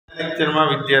લેક્ચરમાં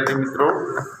વિદ્યાર્થી મિત્રો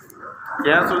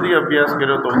ક્યાં સુધી અભ્યાસ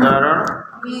કર્યો તો ઉદાહરણ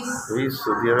 20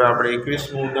 સુધી। હવે આપણે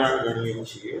 21મું ઉદાહરણ ગણીએ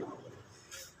છીએ।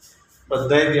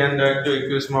 બધાય ધ્યાન રાખજો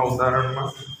 21મા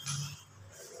ઉદાહરણમાં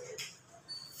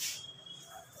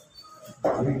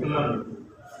વિકલન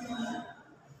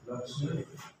લક્ષ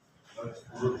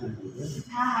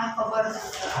ખબર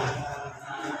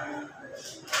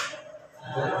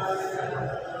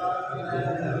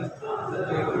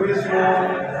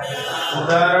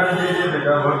ઉદાહરણ છે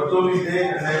બેટા વર્તુળ વિધેય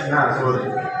અને ના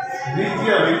સોરી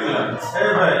દ્વિતીય વિકલન એ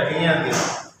ભાઈ અહીંયાથી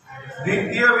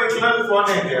દ્વિતીય વિકલન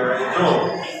કોને કહેવાય? જો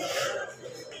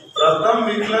પ્રથમ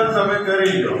વિકલન તમે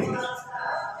કરી લો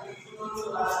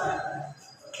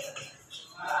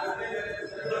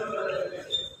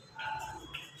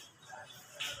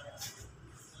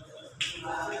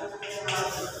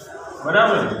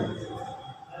બરાબર।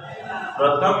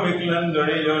 પ્રથમ વિકલન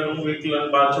ગણી લો નું વિકલન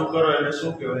પાછું કરો એને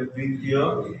શું કહેવાય? દ્વિતીય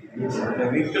વિકલન। એટલે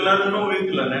વિકલનનું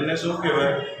વિકલન એને શું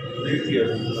કહેવાય? દ્વિતીય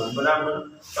વિકલન। બરાબર।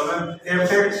 તમે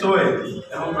fx હોય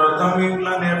એનું પ્રથમ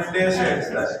વિકલન f ડેશ x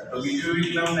થાય તો બીજું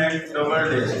વિકલન x ડબલ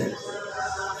ડેશ x।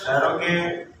 ધારો કે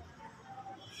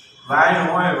y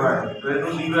હોય y તો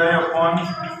એનું dy upon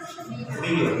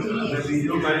dx અને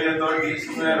બીજું કરીએ તો d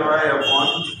સ્ક્વેર y upon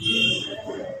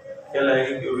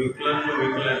कहलाएगी कि विकलन નું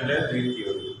વિકલન એટલે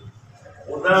દ્વિતીય વિકલન।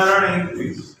 उदाहरण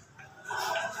 21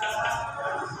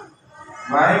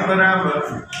 y बराबर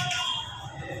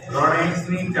 3x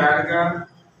ની 4 ઘાત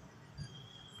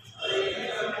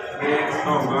x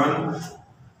નો ઘન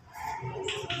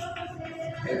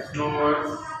x નો વર્ગ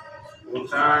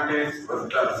ઓછા 8x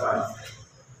વત્તા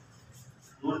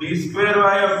 5 નું d square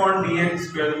y upon dx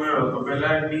square મેળવો તો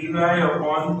પહેલા dy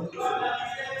upon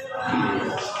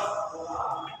dx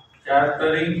 4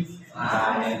 તરી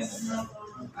 6x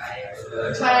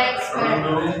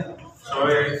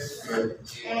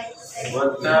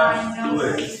વત્તા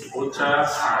 2x ઓછા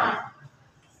 8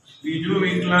 બીજું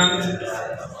વિકલન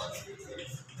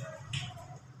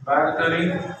 12 તરી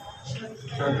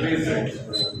 36x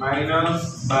માઈનસ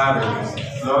 12x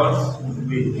પ્લસ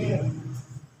 2।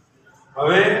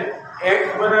 હવે x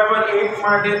બરાબર 1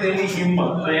 માટે તેની કિંમત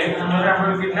તો x બરાબર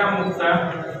કેટલા મૂકતા?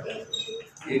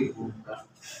 1 મૂકતા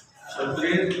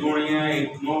 36 ગુણ્યા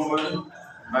 1 નો વર્ગ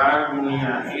 12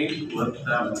 ગુણ્યા 1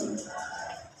 વત્તા 2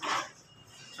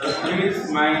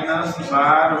 36 માઈનસ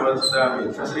 12 વત્તા 2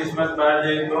 36 માં 12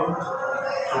 જાય તો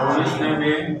 24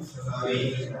 ને 2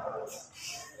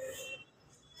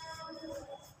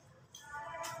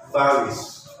 22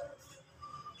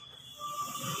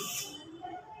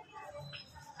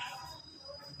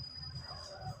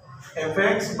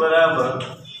 fx બરાબર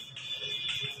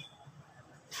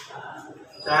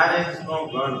 4x નો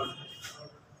ઘન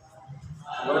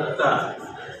વત્તા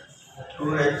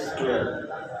 2x સ્ક્વેર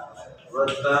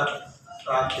વત્તા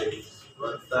 7x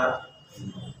વત્તા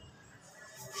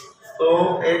તો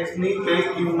x ની કઈ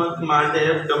કિંમત માટે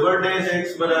f ડબલ ડેશ x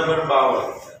બરાબર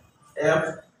 52 f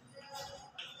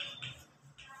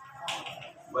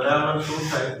બરાબર શું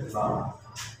થાય?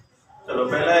 52। ચલો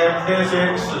પહેલા f ડેશ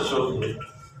x શોધો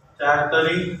 4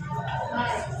 તરી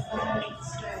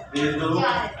 2 2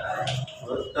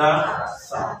 વત્તા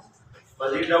 7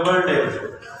 પછી ડબલ ડેશ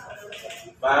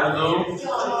 12 2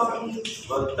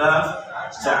 વત્તા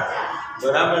 4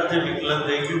 બરાબર છે વિકલન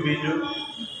થઈ ગયું। બીજું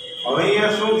હવે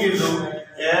અહીંયા શું કીધું?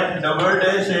 f ડબલ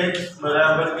ડેશ x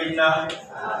બરાબર કેટલા?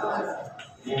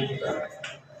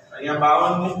 અહીંયા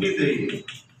 52 મૂકી દઈએ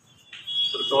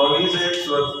તો 24x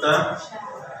વત્તા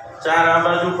 4 આ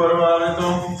બાજુ ફરવા આવે તો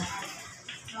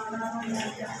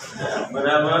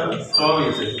બરાબર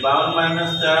 24x 52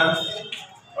 માઈનસ 4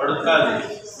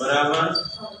 48 બરાબર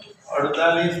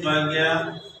 48 ભાગ્યા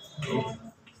 2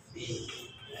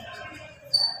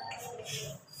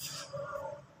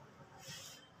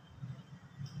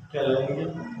 ખ્યાલ આવી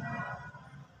ગયો?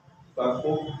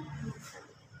 પાકું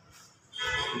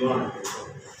ગણ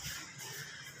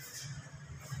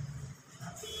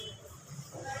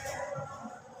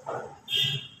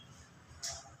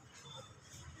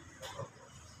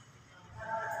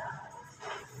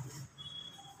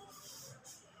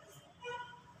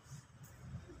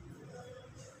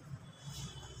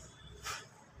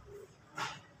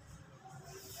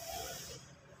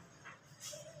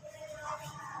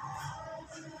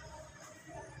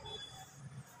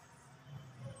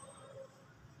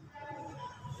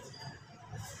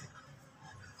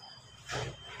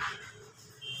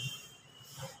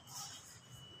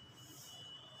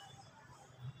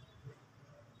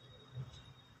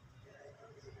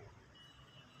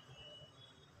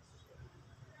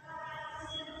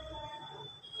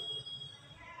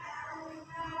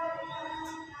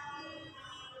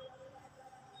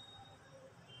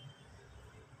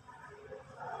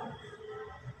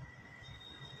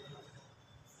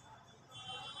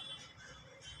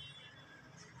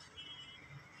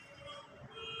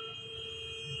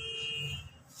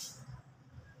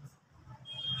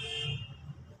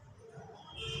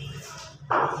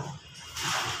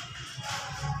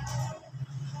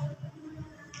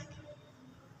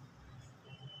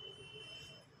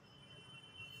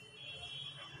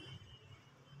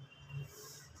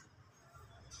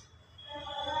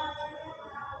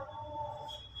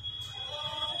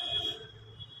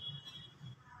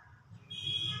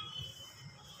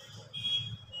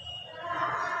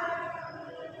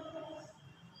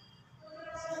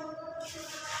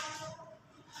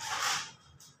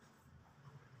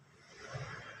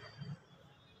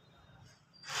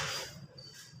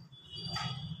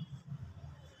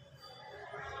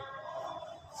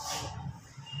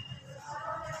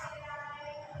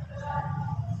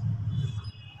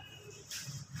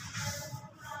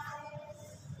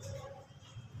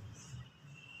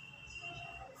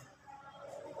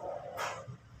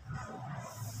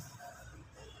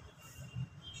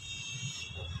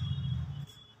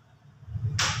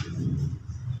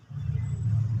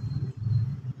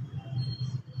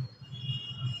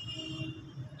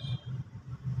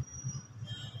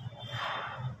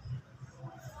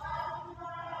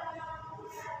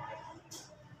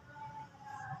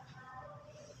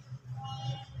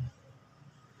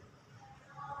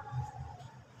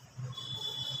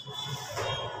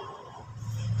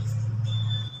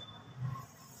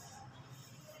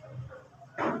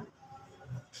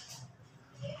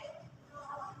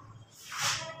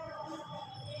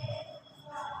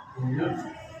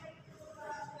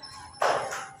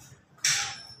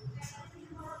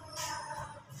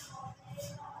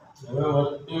હવે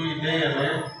વધતું વિધેય અને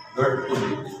ઘટતું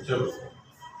વિધેય. ચલો,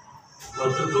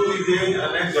 વધતું વિધેય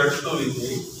અને ઘટતું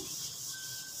વિધેય.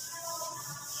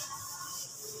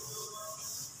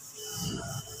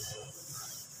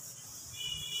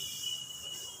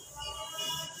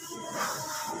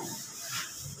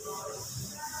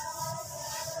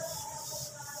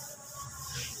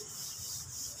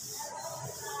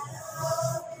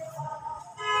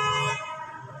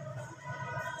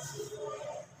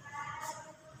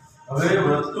 હવે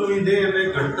વધતું વિધેય અને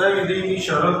ઘટતા વિધેયની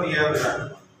શરત યાદ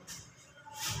રાખો.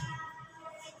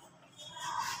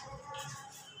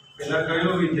 પેલા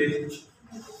કયો વિધેય?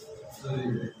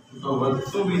 તો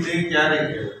વધતું વિધેય ક્યારે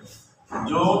કહેવાય?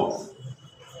 જો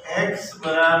x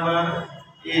બરાબર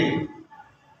a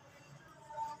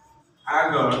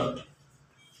આગળ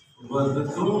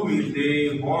વધતું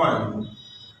વિધેય હોય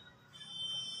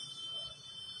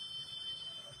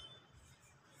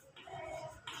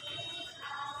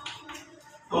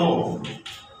તો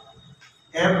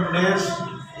f dash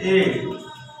a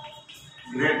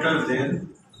greater than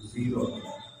 0.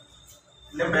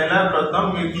 એટલે પહેલા પ્રથમ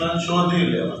વિકલન શોધી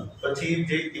લેવા, પછી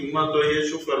જે કિંમત હોય એ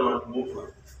શું કરવાનું? મૂકવા.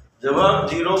 જવાબ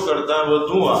 0 કરતા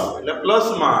વધુ આવે એટલે પ્લસ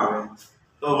માં આવે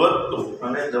તો વધતું,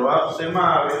 અને જવાબ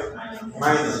શેમાં આવે?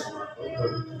 માઈનસ માં.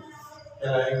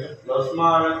 પ્લસ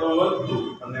માં આવે તો વધતું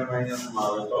અને માઈનસ માં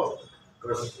આવે તો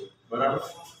ઘટતું. બરાબર?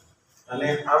 અને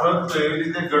આ વસ્તુ એવી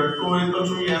રીતે ઘટતું હોય તો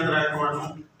શું યાદ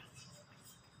રાખવાનું?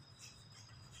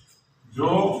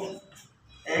 જો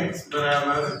x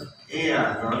બરાબર a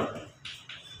આગળ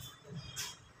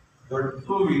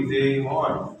ઘટતું વિધેય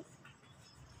હોય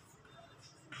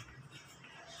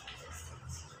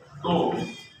તો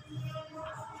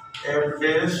f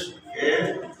dash a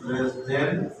less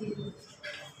than 0.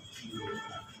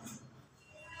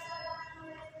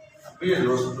 બે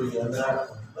વસ્તુ યાદ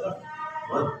રાખો. બરાબર?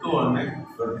 વધતું અને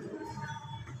ઘટતું.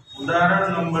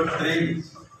 ઉદાહરણ નંબર 23.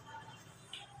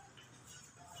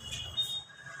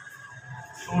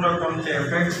 શું રકમ છે?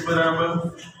 fx બરાબર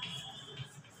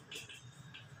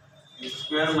x²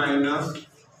 માઈનસ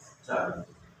 4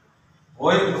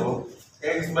 હોય તો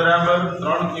x બરાબર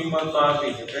 3 કિંમતો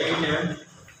આપી છે. કઈ છે?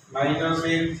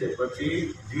 -1 છે, પછી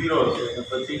 0 છે, અને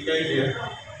પછી કઈ છે?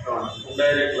 3. હું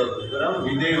ડાયરેક્ટ લખું. બરાબર?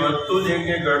 વિધેય વધતું છે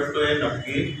કે ઘટતું એ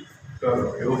નક્કી કરો,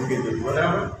 એવું કીધું.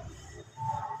 બરાબર?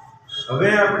 હવે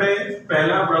આપણે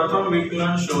પહેલા પ્રથમ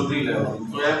વિકલન શોધી લેવાનું.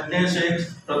 તો f dash x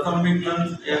પ્રથમ વિકલન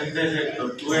f dash x તો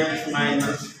 2x - 4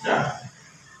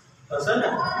 થશે ને?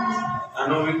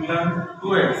 આનું વિકલન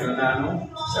 2x અને આનું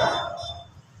 4.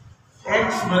 x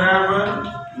બરાબર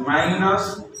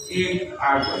 -1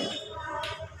 આગળ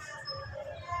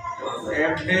તો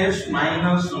f dash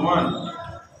 -1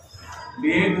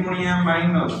 2 ગુણ્યા -1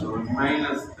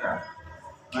 -4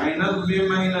 -2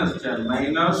 -4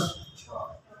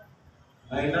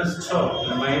 -6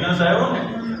 અને માઈનસ આવ્યો ને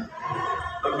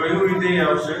તો કયું વિધેય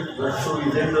આવશે? ઘટતું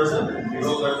વિધેય થશે ને.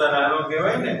 0 કરતા નાનો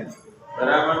કહેવાય ને.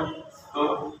 બરાબર? તો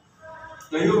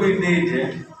કયું વિધેય છે?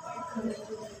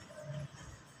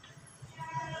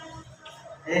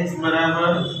 x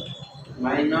બરાબર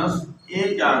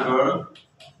 -1 આગળ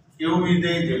કેવું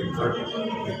વિધેય છે? ઘટતું.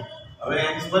 હવે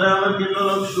x બરાબર કેટલો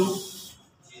લખશું?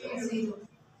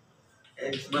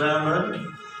 x બરાબર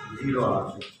 0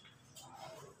 આવશે.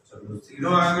 ચલો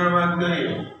 0 આગળ વાત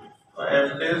કરીએ તો f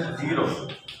ડેશ 0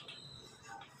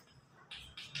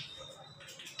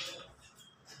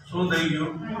 શું થઈ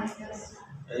ગયું?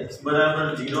 x બરાબર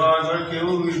 0 આગળ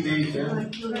કેવું વિધેય છે?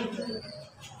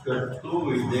 ઘટતું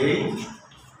વિધેય છે.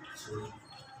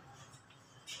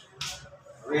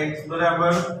 હવે x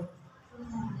બરાબર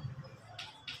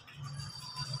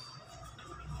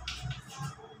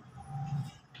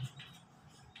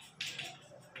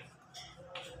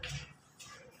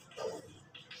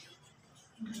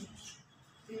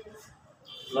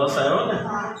પ્લસ આવ્યો ને,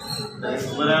 x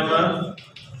બરાબર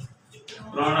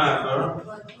 3 આગળ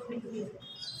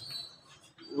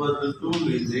વધતું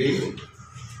વિધેય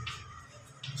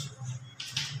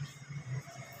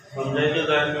સમજાય છે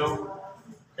દાખલો?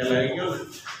 ખ્યાલ આવી ગયો ને?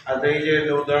 આ થઈ જાય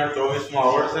એટલે ઉદાહરણ 24 માં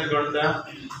આવડશે ગણતા,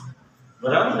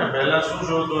 બરાબર ને? પહેલા શું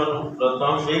શોધવાનું?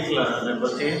 પ્રથમ વિકલન અને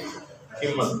પછી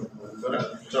કિંમત,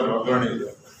 બરાબર? ચલો ગણી લો.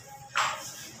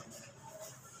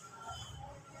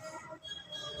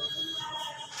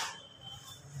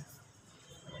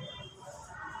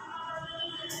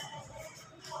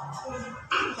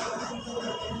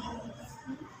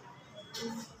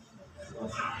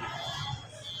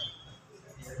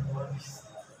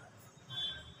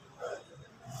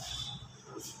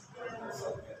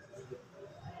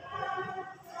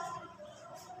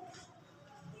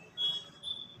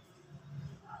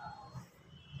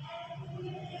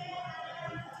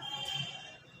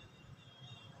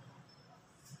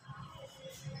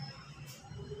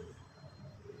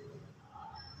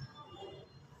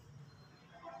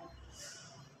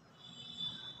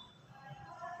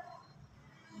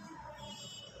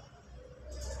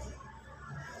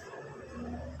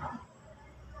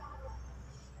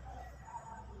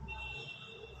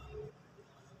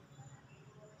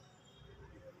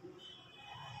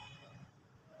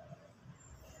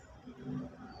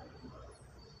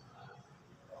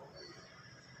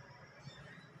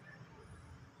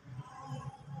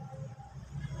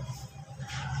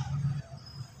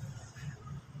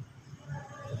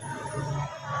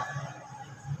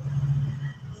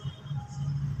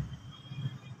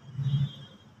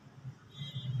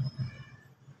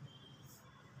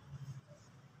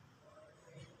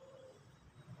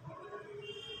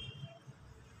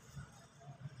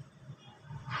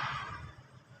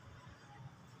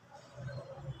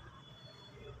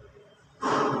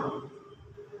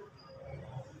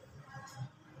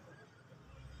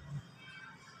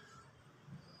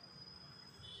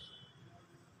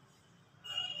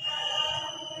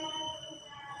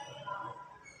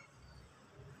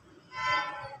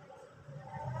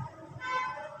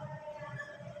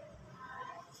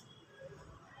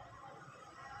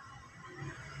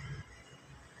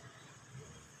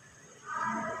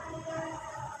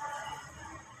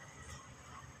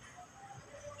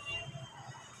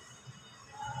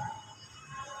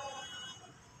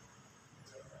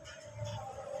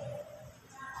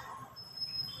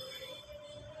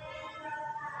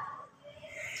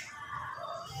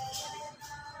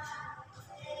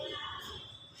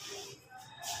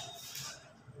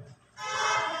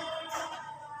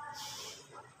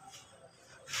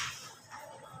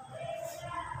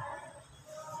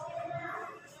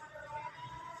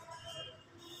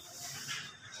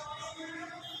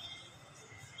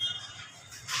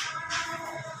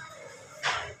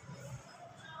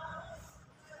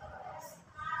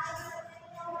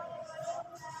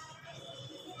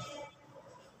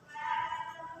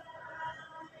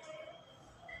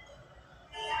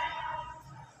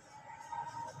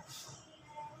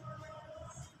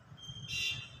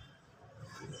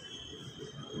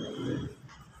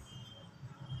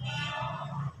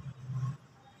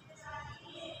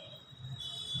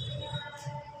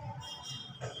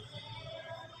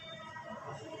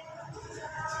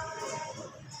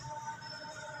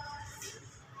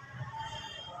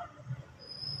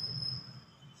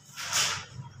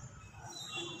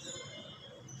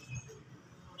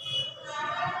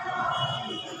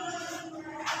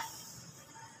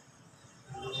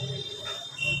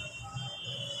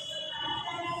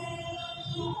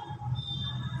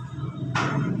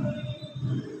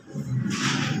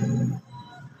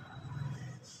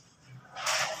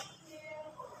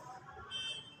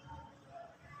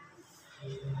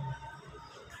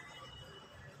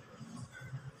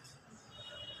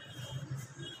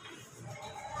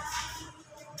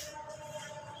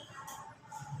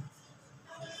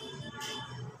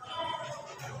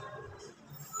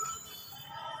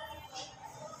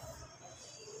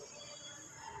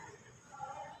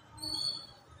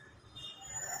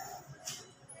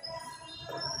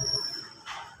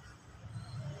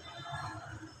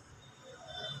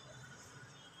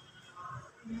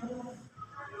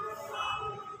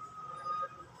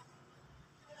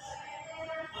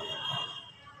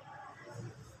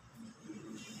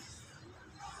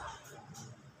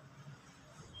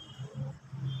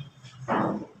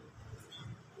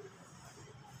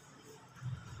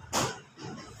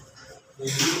 હવે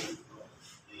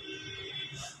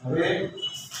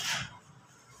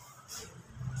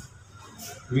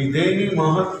વિધેયની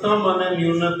મહત્તમ અને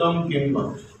ન્યૂનતમ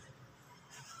કિંમત,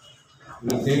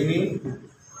 વિધેયની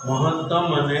મહત્તમ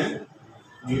અને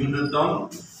ન્યૂનતમ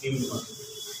કિંમત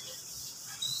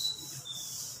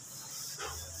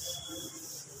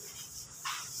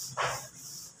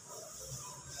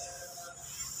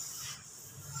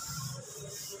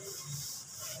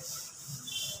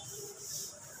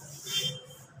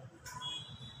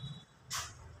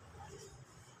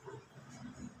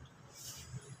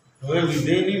હવે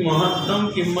વિધેયની મહત્તમ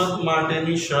કિંમત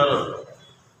માટેની શરત,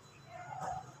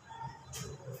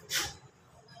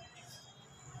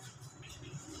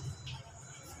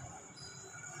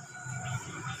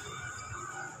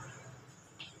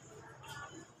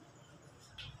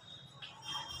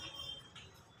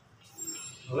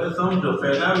 હવે સમજો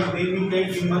પહેલા વિધેયની કઈ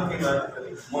કિંમતની વાત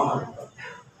કરી? મહત્તમ.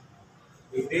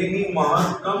 વિધેયની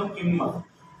મહત્તમ કિંમત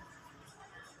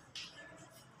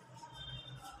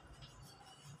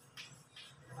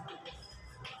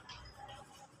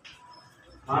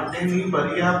માટેની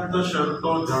પર્યાપ્ત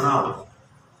શરતો જણાવો.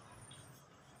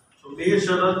 તો બે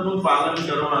શરતનું પાલન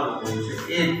કરવાનું હોય છે.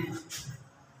 એક,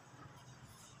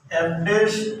 f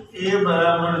ડેશ a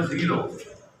બરાબર 0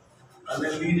 અને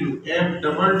બીજું f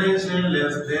double dash a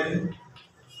less than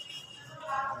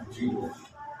 0.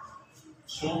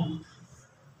 શું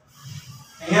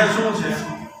અહીંયા શું છે?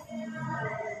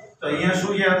 તો અહીંયા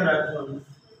શું યાદ રાખવાનું?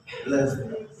 Less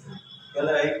than.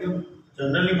 પહેલા એક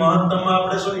જનરલી મહત્તમમાં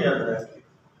આપણે શું યાદ રાખીએ?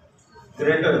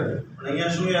 ગ્રેટર. પણ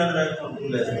અહીંયા શું યાદ રાખવાનું?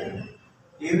 Less than.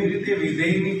 એવી રીતે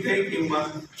વિધેયની કઈ કિંમત?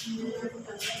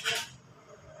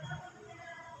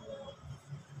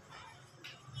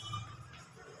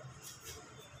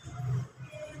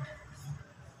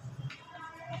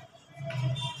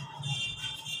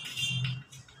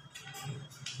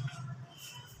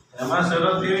 એમાં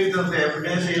શરત એવી થશે f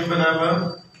ડેશ a બરાબર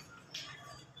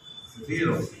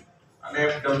 0 અને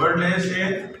f double dash a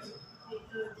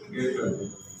greater.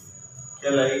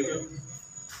 ખ્યાલ આવી ગયો?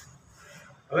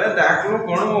 હવે દાખલો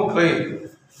ગણવો કઈ?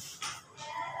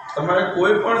 તમારે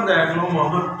કોઈ પણ દાખલો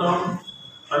મહત્તમ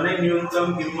અને ન્યૂનતમ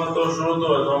કિંમતો શોધો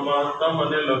અથવા મહત્તમ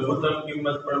અને લઘુત્તમ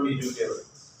કિંમત પણ બીજું કહેવાય.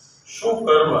 શું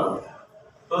કરવાનું?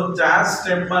 તો 4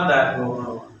 સ્ટેપમાં દાખલો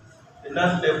ગણવાનો. કેટલા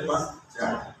સ્ટેપમાં?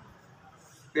 4.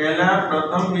 પહેલા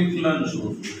પ્રથમ વિકલન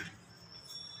શોધવું.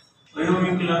 કયું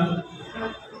વિકલન?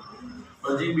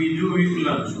 પછી બીજું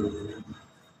વિકલન શોધવું.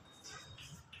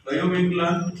 કયું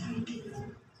વિકલન?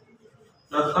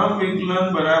 પ્રથમ વિકલન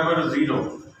બરાબર 0.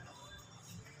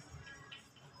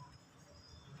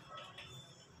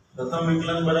 પ્રથમ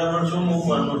વિકલન બરાબર શું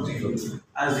મૂકવાનું? 0.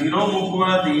 આ 0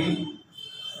 મૂકવાથી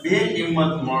બે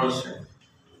કિંમત મળશે.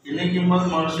 કેટલી કિંમત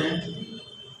મળશે?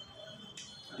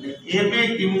 અને એ બે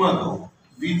કિંમતો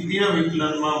દ્વિતીય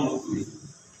વિકલનમાં મૂકવી.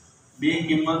 બે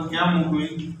કિંમત ક્યાં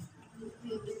મૂકવી?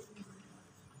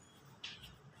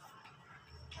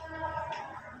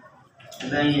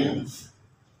 અહીંયા.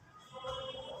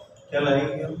 ખ્યાલ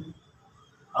આવી ગયો?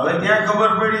 હવે ત્યાં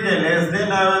ખબર પડી જાય લેસ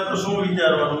ધેન આવે તો શું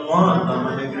વિચારવાનું? મહત્તમ.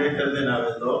 અને ગ્રેટર ધેન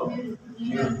આવે તો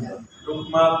ન્યૂનતમ.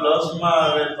 ટૂંકમાં પ્લસમાં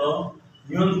આવે તો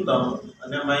ન્યૂનતમ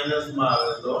અને માઇનસમાં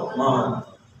આવે તો મહત્તમ.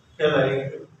 ખ્યાલ આવી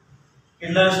ગયો?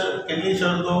 કેટલી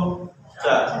શરતો?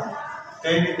 4.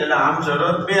 કઈ રીતે? આમ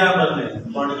શરત બે આ બંને,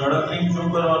 પણ ગણતરી શું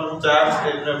કરવાનું? 4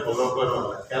 સ્ટેપને ફોલો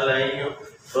કરવાના. ખ્યાલ આવી ગયો?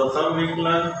 પ્રથમ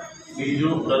વિકલન,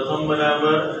 બીજું પ્રથમ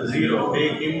બરાબર 0, બે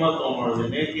કિંમતો મળશે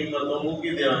ને એ કિંમતો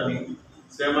મૂકી દેવાની.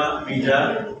 શેમાં? બીજા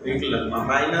વિકલનમાં.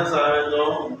 માઇનસ આવે તો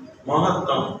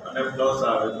મહત્તમ અને પ્લસ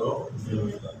આવે તો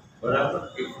ન્યૂનતમ. બરાબર?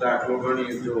 એક દાખલો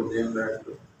ગણીએ, જો ધ્યાન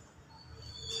રાખજો.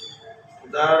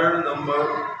 ઉદાહરણ નંબર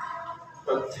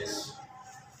 25.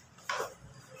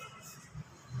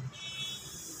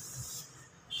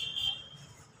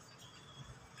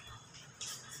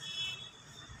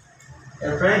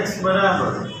 fx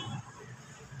બરાબર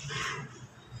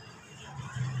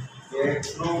x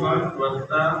નો વર્ગ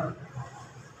વત્તા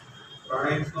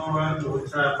 3x નો વર્ગ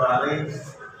ઓછા 12x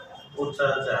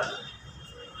ઓછા 4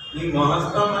 ની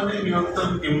મહત્તમ અને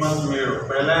ન્યૂનતમ કિંમત મેળવો.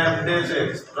 પહેલા f ડેશ x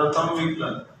પ્રથમ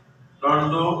વિકલન 3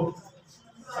 2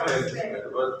 6x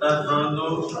વત્તા 3 2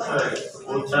 6x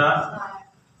ઓછા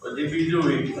પછી બીજું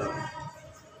વિકલન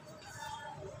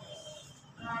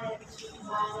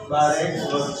 12x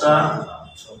વત્તા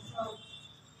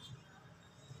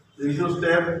ત્રીજું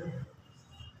સ્ટેપ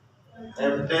f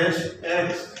ડેશ x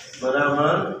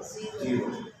બરાબર 0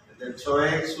 એટલે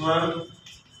 6x વર્ગ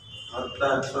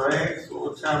વત્તા 6x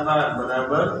ઓછા 12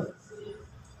 બરાબર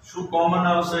શું કોમન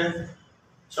આવશે?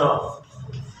 6.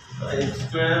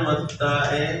 x² વત્તા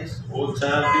x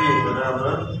ઓછા 2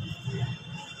 બરાબર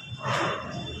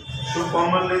શું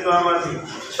કોમન લીધું આમાંથી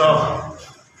 6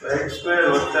 તો x²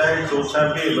 + x ઓછા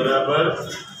 2 બરાબર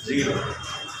 0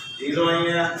 0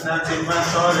 અહીંયા ના છેદમાં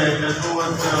 6 રહે એટલે શું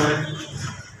વધશે હવે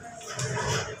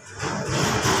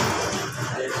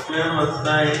x²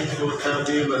 + x ઓછા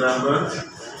 2 બરાબર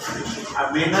આ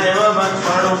બેના એવા ભાગ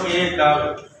પાડો કે 1 આવે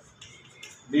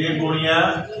 2 ગુણ્યા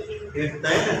 1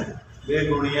 થાય ને 2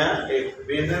 ગુણ્યા 1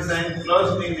 2 ને સાઈન પ્લસ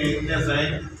ની ને 1 ને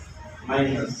સાઈન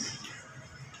માઈનસ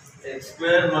x²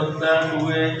 +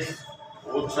 2x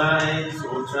ઓછા x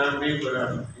ઓછા 2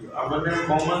 બરાબર આ બંને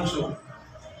કોમન શું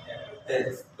x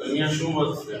તો અહીંયા શું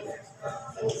વધશે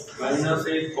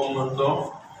 -1 કોમન તો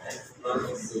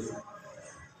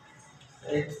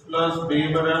x + 2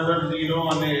 બરાબર 0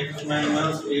 અને x -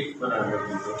 1 બરાબર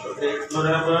 0 તો x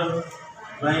બરાબર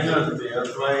 -2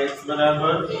 અથવા x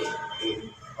બરાબર 1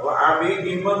 હવે આ બે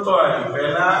કિંમતો આવી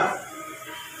પહેલા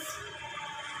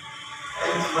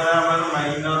x બરાબર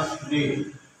 -2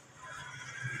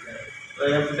 તો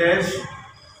f ડેશ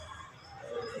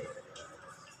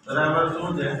બરાબર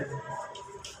શું છે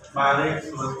 12x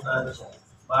 + 6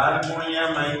 12 ગુણ્યા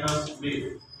 -2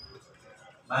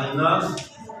 -18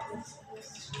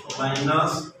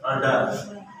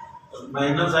 તો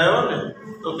માઈનસ આવ્યો ને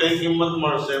તો કઈ કિંમત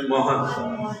મળશે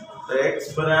મહત્તમ તો x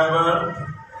બરાબર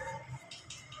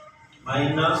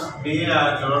 -2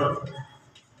 આગળ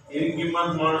એવી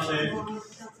કિંમત મળશે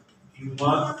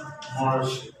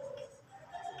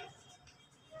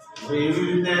તો એવી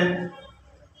રીતે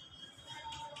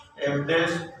f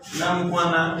ડેશ ના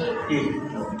મૂકવાના 1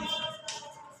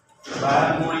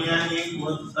 12 ગુણ્યા 1 +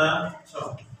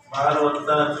 6 12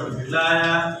 + 6 કેટલા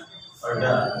આયા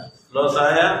 18 પ્લસ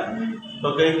આયા તો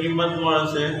કઈ કિંમત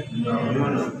મળશે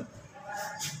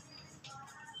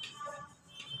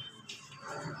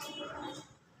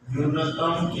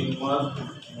ન્યૂનતમ કિંમત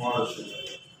મળશે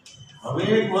હવે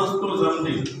એક વસ્તુ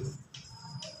સમજી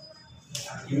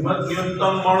કિંમત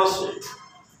ન્યૂનતમ મળશે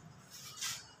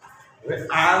હવે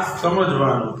આ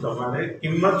સમજવાનું તમારે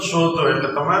કિંમત શોધો એટલે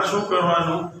તમારે શું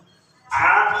કરવાનું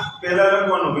આ પહેલા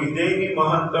લખવાનું વિધેયની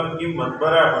મહત્તમ કિંમત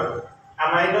બરાબર આ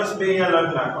 -2 અહીંયા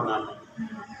લખ નાખવાના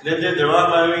એટલે જે જવાબ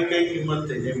આવે કઈ કિંમત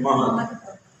થઈ જાય મહત્તમ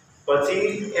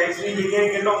પછી x ની જગ્યાએ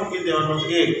કેટલો મૂકી દેવાનો 1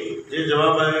 જે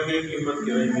જવાબ આવે કઈ કિંમત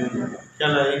કહેવાય ન્યૂનતમ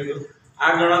ખ્યાલ આવી ગયો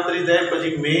આ ગણતરી થાય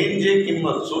પછી મેઈન જે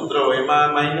કિંમત સૂત્ર હોય એમાં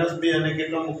 -2 અને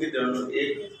કેટલો મૂકી દેવાનો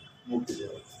 1 મૂકી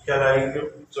દેવાનો ખ્યાલ આવી ગયો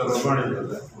ચલો ગણી લો